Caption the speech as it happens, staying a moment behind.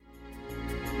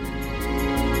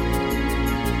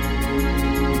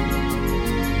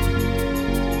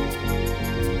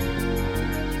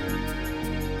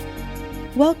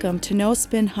Welcome to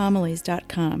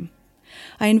nospinhomilies.com.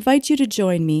 I invite you to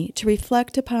join me to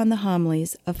reflect upon the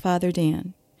homilies of Father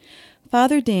Dan.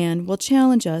 Father Dan will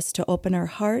challenge us to open our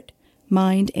heart,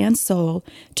 mind, and soul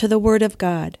to the Word of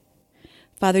God.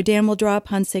 Father Dan will draw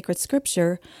upon sacred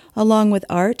scripture along with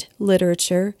art,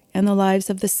 literature, and the lives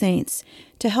of the saints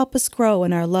to help us grow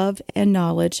in our love and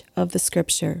knowledge of the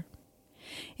scripture.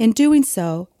 In doing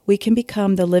so, we can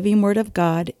become the living Word of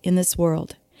God in this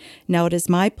world. Now it is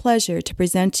my pleasure to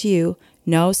present to you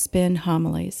No Spin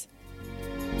Homilies.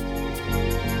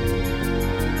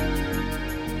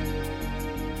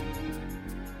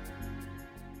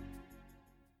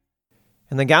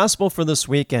 In the Gospel for this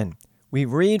weekend, we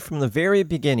read from the very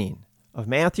beginning of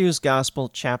Matthew's Gospel,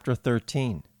 chapter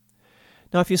 13.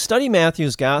 Now, if you study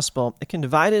Matthew's Gospel, it can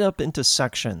divide it up into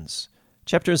sections.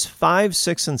 Chapters 5,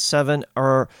 6, and 7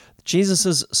 are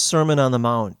Jesus' Sermon on the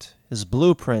Mount, his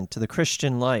blueprint to the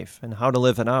Christian life and how to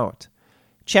live it out.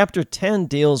 Chapter 10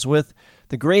 deals with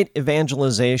the great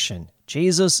evangelization.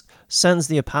 Jesus sends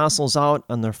the apostles out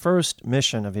on their first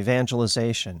mission of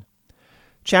evangelization.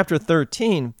 Chapter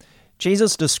 13,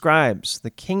 Jesus describes the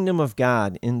kingdom of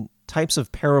God in types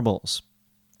of parables.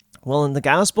 Well, in the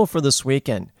Gospel for this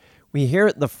weekend, we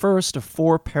hear the first of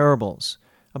 4 parables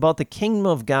about the kingdom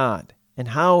of God and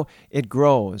how it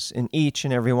grows in each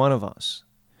and every one of us.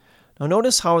 Now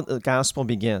notice how the Gospel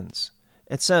begins.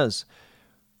 It says,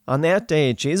 "On that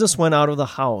day Jesus went out of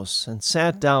the house and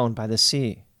sat down by the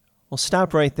sea." Well,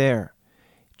 stop right there.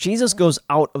 Jesus goes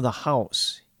out of the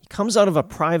house. He comes out of a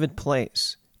private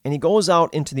place, and he goes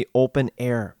out into the open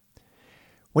air.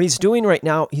 What he's doing right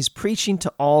now, he's preaching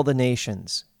to all the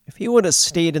nations. If he would have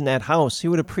stayed in that house, he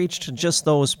would have preached to just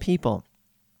those people.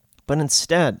 But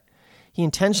instead, he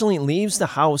intentionally leaves the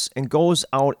house and goes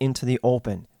out into the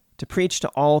open to preach to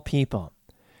all people.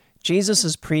 Jesus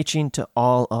is preaching to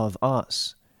all of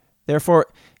us. Therefore,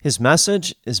 his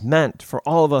message is meant for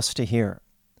all of us to hear.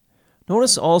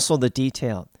 Notice also the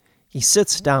detail. He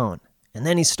sits down, and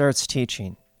then he starts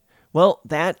teaching. Well,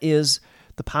 that is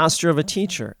the posture of a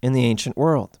teacher in the ancient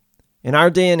world. In our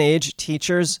day and age,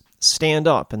 teachers stand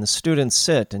up and the students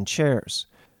sit in chairs.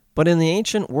 But in the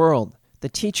ancient world, the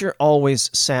teacher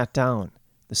always sat down.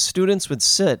 The students would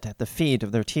sit at the feet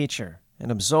of their teacher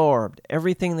and absorbed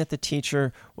everything that the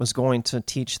teacher was going to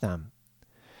teach them.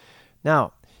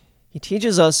 Now, he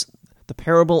teaches us the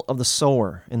parable of the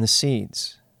sower and the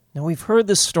seeds. Now, we've heard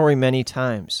this story many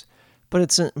times, but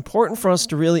it's important for us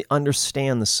to really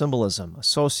understand the symbolism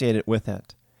associated with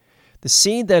it. The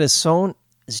seed that is sown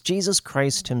is Jesus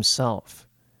Christ himself,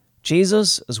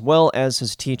 Jesus as well as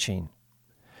his teaching.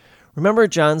 Remember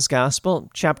John's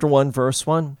Gospel, chapter 1, verse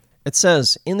 1? It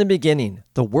says, "In the beginning,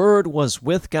 the Word was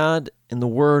with God, and the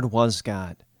Word was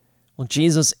God." Well,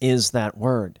 Jesus is that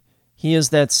Word. He is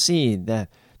that seed that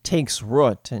takes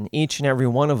root in each and every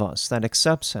one of us that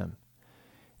accepts him.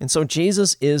 And so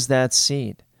Jesus is that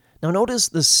seed. Now notice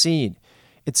the seed.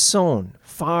 It's sown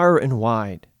far and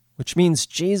wide, which means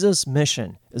Jesus'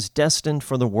 mission is destined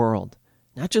for the world,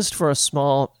 not just for a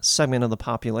small segment of the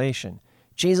population.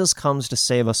 Jesus comes to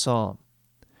save us all.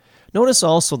 Notice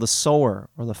also the sower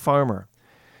or the farmer.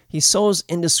 He sows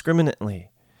indiscriminately.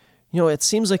 It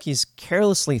seems like he's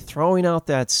carelessly throwing out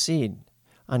that seed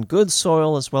on good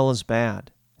soil as well as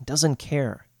bad. He doesn't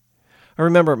care. I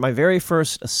remember my very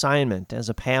first assignment as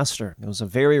a pastor. It was a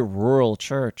very rural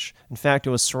church. In fact,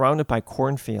 it was surrounded by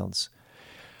cornfields.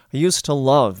 I used to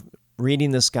love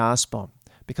reading this gospel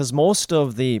because most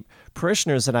of the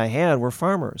parishioners that I had were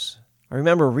farmers. I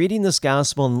remember reading this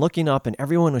gospel and looking up and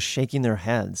everyone was shaking their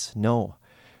heads. No,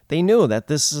 they knew that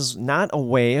this is not a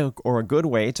way or a good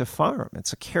way to farm.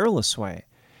 It's a careless way.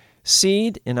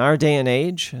 Seed in our day and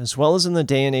age, as well as in the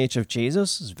day and age of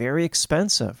Jesus, is very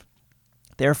expensive.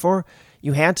 Therefore,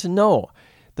 you had to know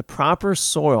the proper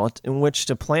soil in which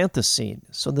to plant the seed,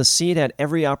 so the seed had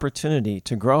every opportunity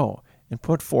to grow and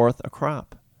put forth a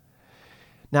crop.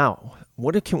 Now,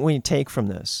 what can we take from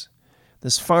this?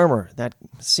 This farmer that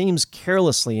seems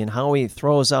carelessly in how he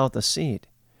throws out the seed.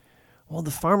 Well,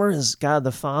 the farmer is God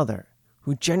the Father,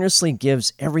 who generously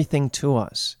gives everything to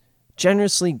us,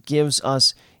 generously gives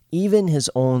us even his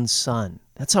own Son.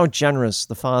 That's how generous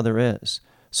the Father is,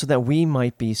 so that we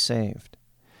might be saved.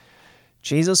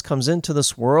 Jesus comes into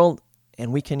this world,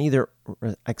 and we can either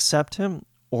accept him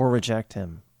or reject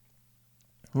him.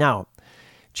 Now,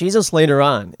 Jesus later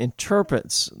on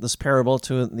interprets this parable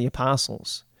to the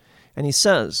apostles. And he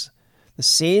says, "The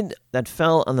seed that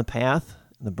fell on the path,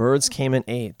 the birds came and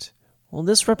ate." Well,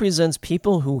 this represents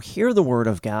people who hear the word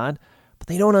of God, but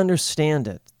they don't understand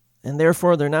it, and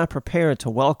therefore they're not prepared to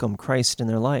welcome Christ in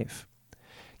their life.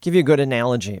 I'll give you a good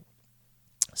analogy.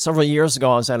 Several years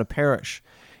ago, I was at a parish,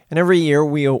 and every year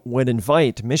we would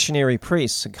invite missionary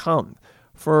priests to come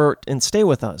and stay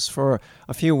with us for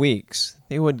a few weeks.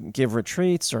 They would give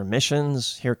retreats or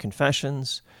missions, hear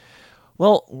confessions.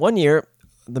 Well, one year,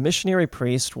 the missionary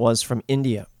priest was from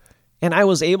India, and I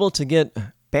was able to get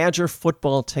Badger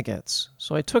football tickets.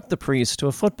 So I took the priest to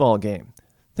a football game,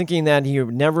 thinking that he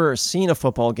had never seen a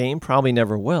football game, probably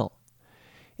never will.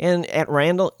 And at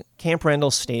Camp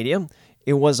Randall Stadium,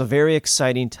 it was a very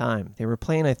exciting time. They were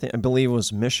playing, I believe it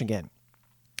was Michigan.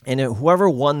 And whoever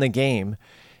won the game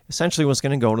essentially was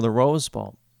going to go to the Rose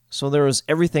Bowl. So there was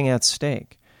everything at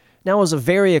stake. Now, it was a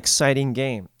very exciting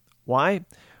game. Why?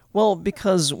 Well,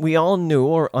 because we all knew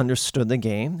or understood the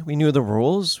game. We knew the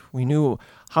rules. We knew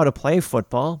how to play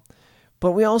football.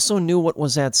 But we also knew what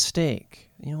was at stake,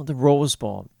 the Rose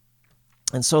Bowl.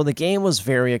 And so the game was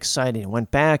very exciting. It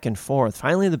went back and forth.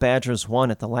 Finally, the Badgers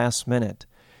won at the last minute.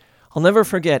 I'll never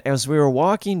forget, as we were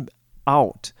walking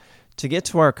out to get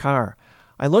to our car,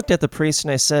 I looked at the priest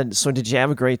and I said, "So did you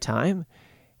have a great time?"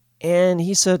 And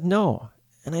he said, "No."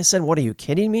 And I said, "What, are you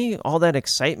kidding me? All that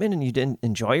excitement and you didn't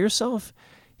enjoy yourself?"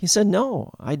 He said,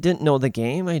 "No, I didn't know the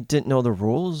game. I didn't know the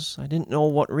rules. I didn't know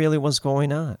what really was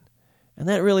going on." And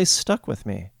that really stuck with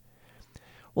me.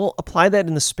 Well, apply that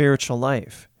in the spiritual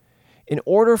life. In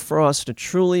order for us to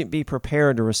truly be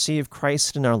prepared to receive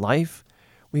Christ in our life,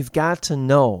 we've got to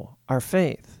know our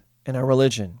faith and our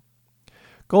religion.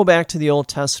 Go back to the Old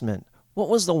Testament. What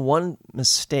was the one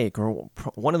mistake, or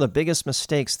one of the biggest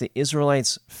mistakes the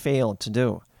Israelites failed to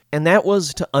do? And that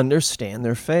was to understand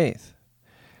their faith.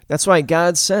 That's why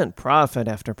God sent prophet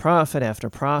after prophet after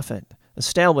prophet,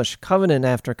 established covenant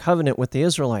after covenant with the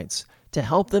Israelites to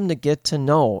help them to get to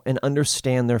know and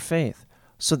understand their faith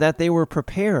so that they were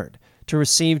prepared to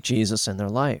receive Jesus in their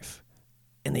life.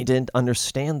 And they didn't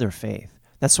understand their faith.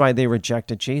 That's why they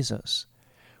rejected Jesus.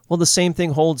 Well, the same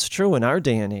thing holds true in our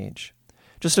day and age.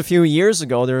 Just a few years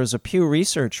ago, there was a Pew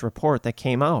Research report that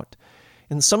came out,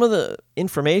 and some of the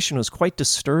information was quite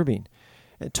disturbing.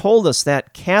 It told us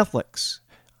that Catholics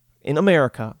in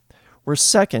America were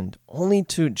second only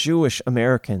to Jewish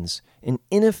Americans in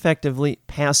ineffectively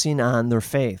passing on their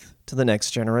faith to the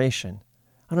next generation.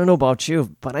 I don't know about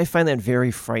you, but I find that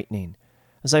very frightening.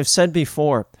 As I've said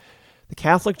before, the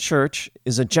Catholic Church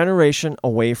is a generation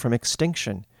away from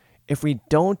extinction. If we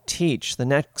don't teach the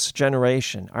next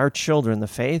generation, our children, the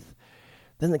faith,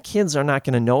 then the kids are not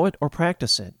going to know it or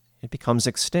practice it. It becomes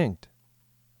extinct.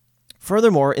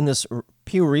 Furthermore, in this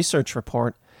Pew Research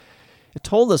report, it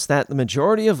told us that the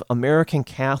majority of American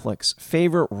Catholics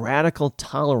favor radical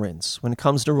tolerance when it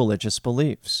comes to religious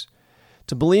beliefs.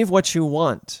 To believe what you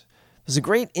want. There's a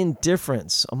great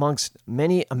indifference amongst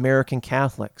many American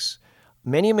Catholics.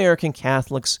 Many American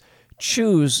Catholics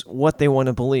choose what they want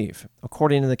to believe,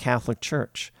 according to the Catholic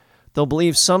Church. They'll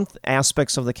believe some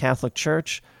aspects of the Catholic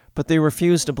Church, but they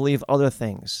refuse to believe other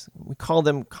things. We call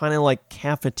them kind of like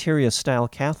cafeteria-style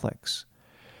Catholics.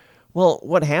 Well,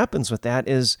 what happens with that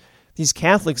is these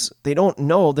Catholics, they don't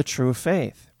know the true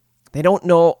faith. They don't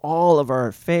know all of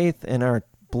our faith and our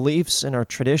beliefs and our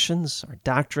traditions, our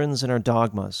doctrines and our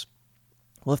dogmas.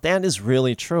 Well, if that is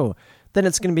really true, then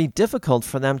it's going to be difficult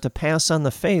for them to pass on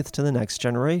the faith to the next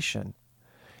generation.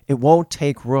 It won't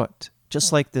take root,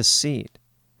 just like this seed.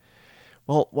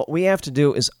 Well, what we have to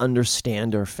do is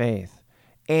understand our faith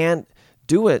and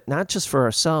do it not just for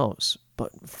ourselves,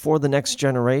 but for the next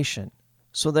generation,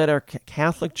 so that our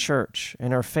Catholic Church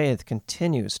and our faith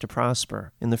continues to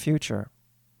prosper in the future.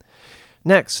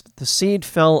 Next, the seed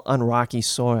fell on rocky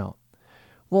soil.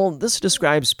 Well, this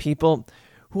describes people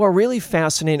who are really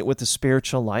fascinated with the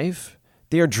spiritual life.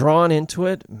 They are drawn into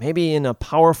it, maybe in a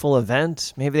powerful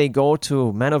event. Maybe they go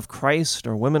to Men of Christ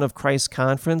or Women of Christ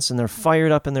conference and they're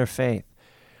fired up in their faith.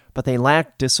 But they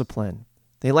lack discipline.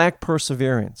 They lack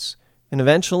perseverance. And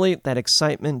eventually that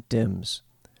excitement dims.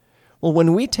 Well,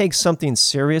 when we take something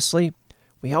seriously,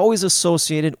 we always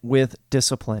associate it with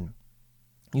discipline.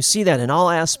 You see that in all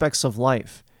aspects of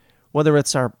life, whether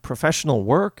it's our professional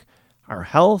work, our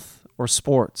health, or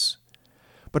sports.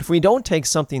 But if we don't take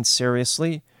something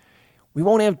seriously, we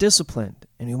won't have discipline,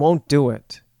 and we won't do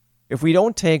it. If we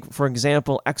don't take, for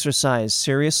example, exercise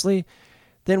seriously,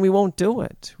 then we won't do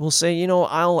it. We'll say,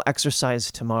 I'll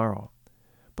exercise tomorrow.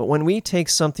 But when we take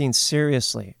something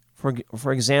seriously,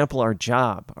 for example, our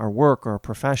job, our work, or our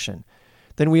profession,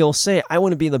 then we'll say, I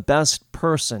want to be the best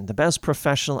person, the best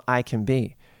professional I can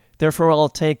be. Therefore, I'll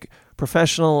take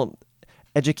professional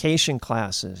education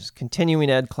classes, continuing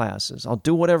ed classes. I'll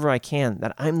do whatever I can,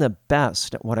 that I'm the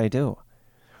best at what I do.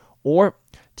 Or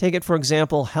take it, for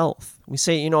example, health. We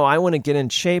say, I want to get in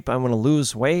shape. I want to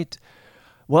lose weight.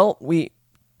 Well, we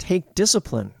take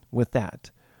discipline with that.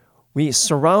 We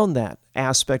surround that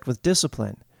aspect with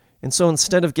discipline. And so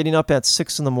instead of getting up at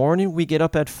 6 in the morning, we get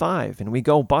up at 5 and we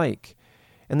go bike.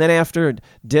 And then after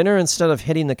dinner, instead of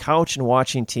hitting the couch and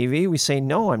watching TV, we say,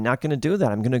 no, I'm not going to do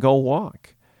that. I'm going to go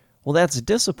walk. Well, that's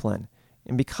discipline.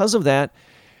 And because of that,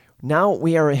 now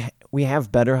we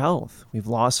have better health. We've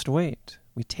lost weight.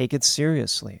 We take it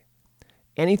seriously.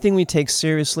 Anything we take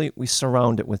seriously, we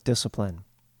surround it with discipline.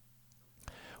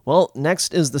 Well,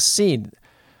 next is the seed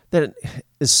that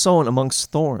is sown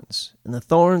amongst thorns, and the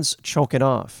thorns choke it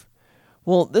off.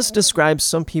 Well, this describes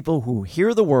some people who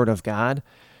hear the word of God,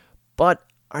 but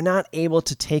are not able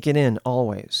to take it in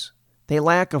always. They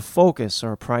lack a focus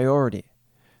or a priority.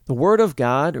 The word of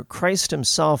God, or Christ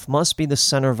himself, must be the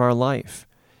center of our life.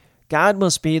 God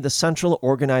must be the central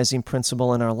organizing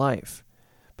principle in our life.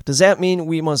 But does that mean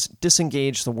we must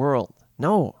disengage the world?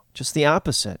 No, just the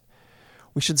opposite.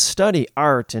 We should study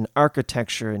art and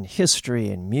architecture and history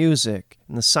and music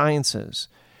and the sciences.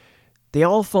 They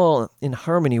all fall in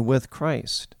harmony with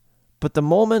Christ. But the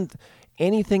moment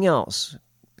anything else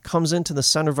comes into the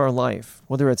center of our life,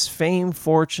 whether it's fame,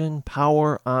 fortune,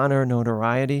 power, honor,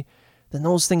 notoriety, then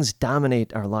those things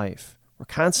dominate our life. We're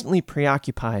constantly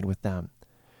preoccupied with them.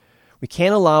 We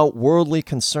can't allow worldly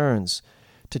concerns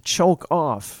to choke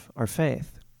off our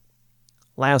faith.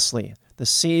 Lastly, the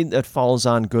seed that falls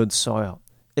on good soil.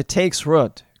 It takes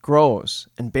root, grows,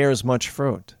 and bears much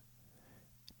fruit.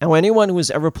 Now, anyone who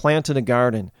has ever planted a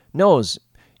garden knows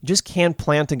you just can't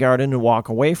plant a garden and walk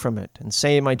away from it and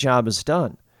say, my job is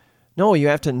done. No, you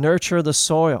have to nurture the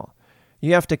soil.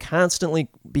 You have to constantly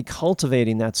be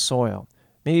cultivating that soil.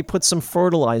 Maybe put some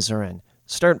fertilizer in.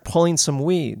 Start pulling some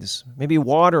weeds. Maybe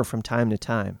water from time to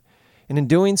time. And in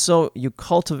doing so, you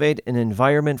cultivate an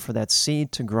environment for that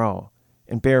seed to grow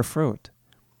and bear fruit.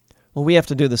 Well, we have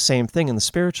to do the same thing in the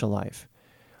spiritual life.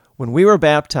 When we were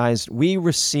baptized, we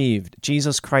received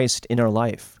Jesus Christ in our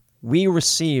life. We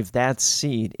received that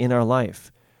seed in our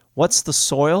life. What's the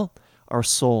soil? Our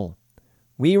soul.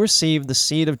 We receive the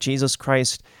seed of Jesus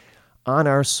Christ on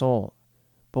our soul.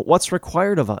 But what's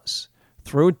required of us?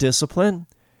 Through discipline,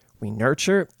 we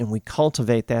nurture and we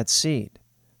cultivate that seed.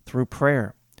 Through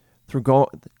prayer, through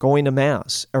going to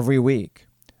Mass every week,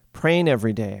 praying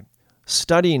every day,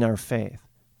 studying our faith,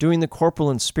 doing the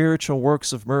corporal and spiritual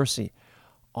works of mercy,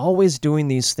 always doing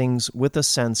these things with a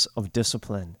sense of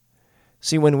discipline.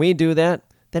 See, when we do that,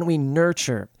 then we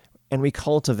nurture and we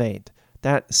cultivate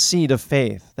that seed of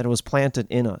faith that was planted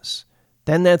in us.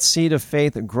 Then that seed of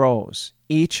faith grows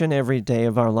each and every day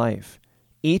of our life.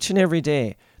 Each and every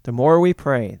day, the more we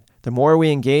pray, the more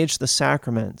we engage the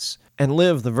sacraments and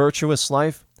live the virtuous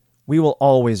life, we will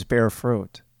always bear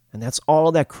fruit. And that's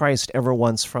all that Christ ever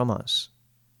wants from us.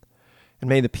 And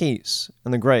may the peace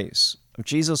and the grace of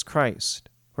Jesus Christ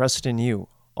rest in you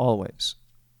always.